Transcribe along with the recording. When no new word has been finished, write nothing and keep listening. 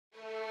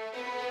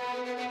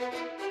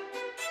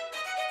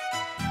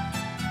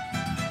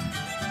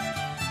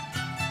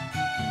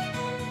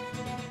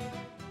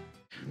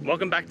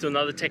Welcome back to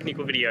another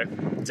technical video.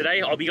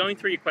 Today I'll be going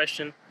through your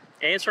question,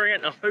 answering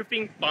it, and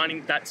hoping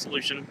finding that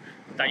solution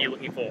that you're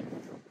looking for.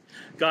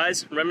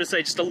 Guys, remember to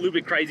stay just a little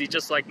bit crazy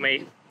just like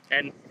me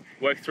and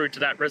work through to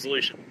that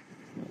resolution.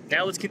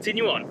 Now let's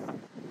continue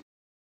on.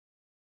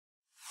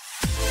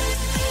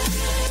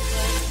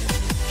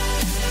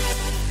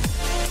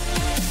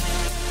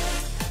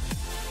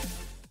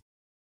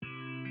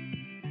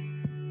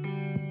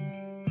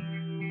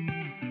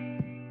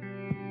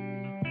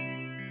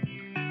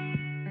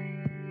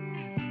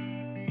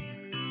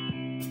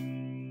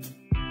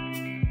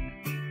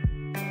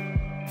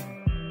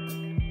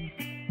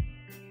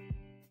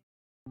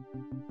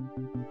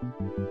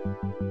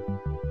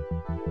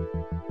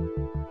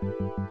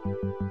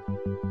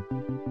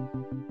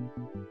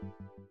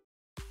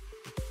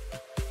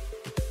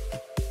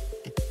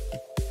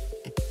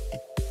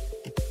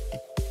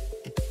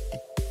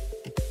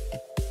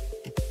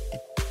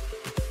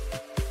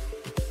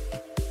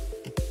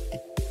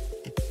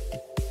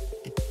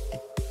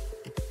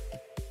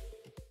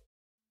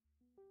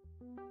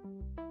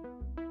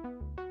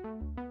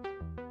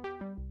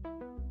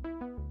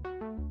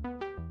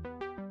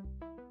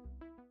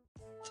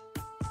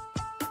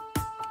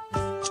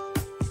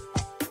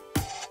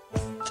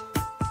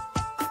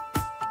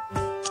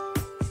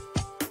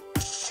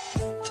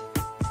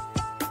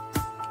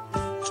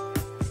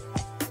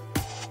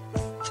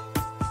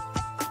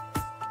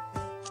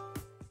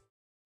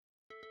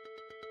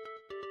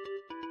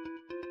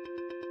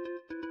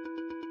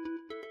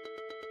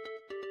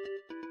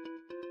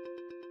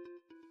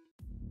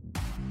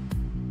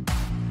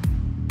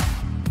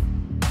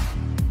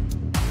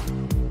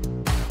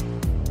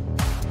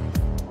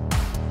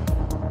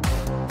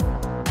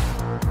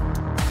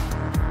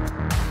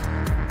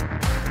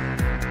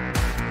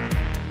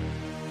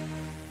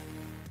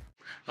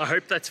 I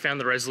hope that's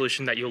found the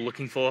resolution that you're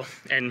looking for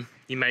and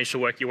you managed to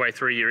work your way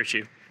through your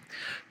issue.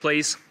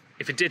 Please,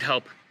 if it did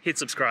help, hit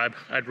subscribe.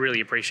 I'd really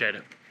appreciate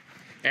it.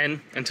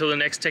 And until the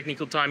next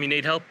technical time you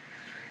need help,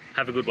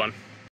 have a good one.